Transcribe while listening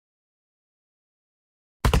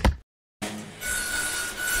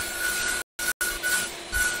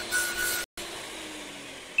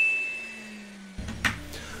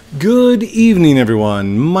Good evening,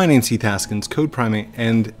 everyone. My name's Heath, Haskins, Code Primate,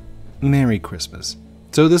 and Merry Christmas.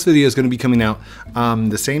 So this video is going to be coming out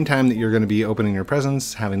the same time that you're going to be opening your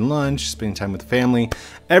presents, having lunch, spending time with the family,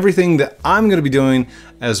 everything that I'm going to be doing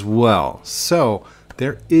as well. So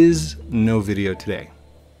there is no video today.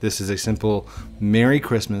 This is a simple Merry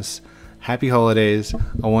Christmas, Happy Holidays.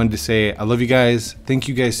 I wanted to say I love you guys. Thank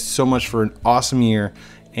you guys so much for an awesome year.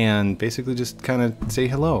 And basically just kind of say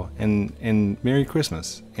hello and Merry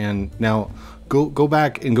Christmas. And now go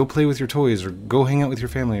back and go play with your toys, or go hang out with your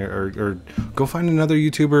family, or go find another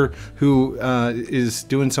YouTuber who is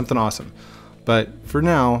doing something awesome. But for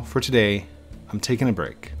now, for today, I'm taking a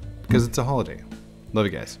break because it's a holiday. Love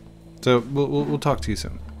you guys. So we'll talk to you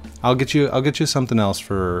soon. I'll get you something else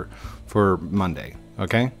for Monday,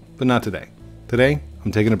 okay? But not today. Today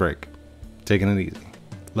I'm taking a break, taking it easy.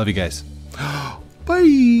 Love you guys.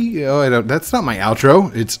 Bye. Oh, that's not my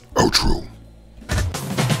outro. It's outro.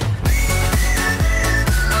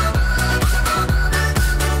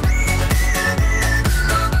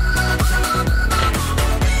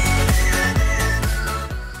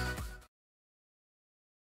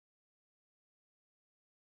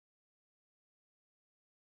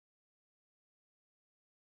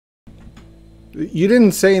 You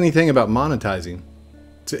didn't say anything about monetizing.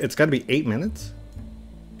 It's got to be 8 minutes?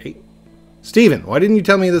 8? Steven, why didn't you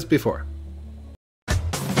tell me this before?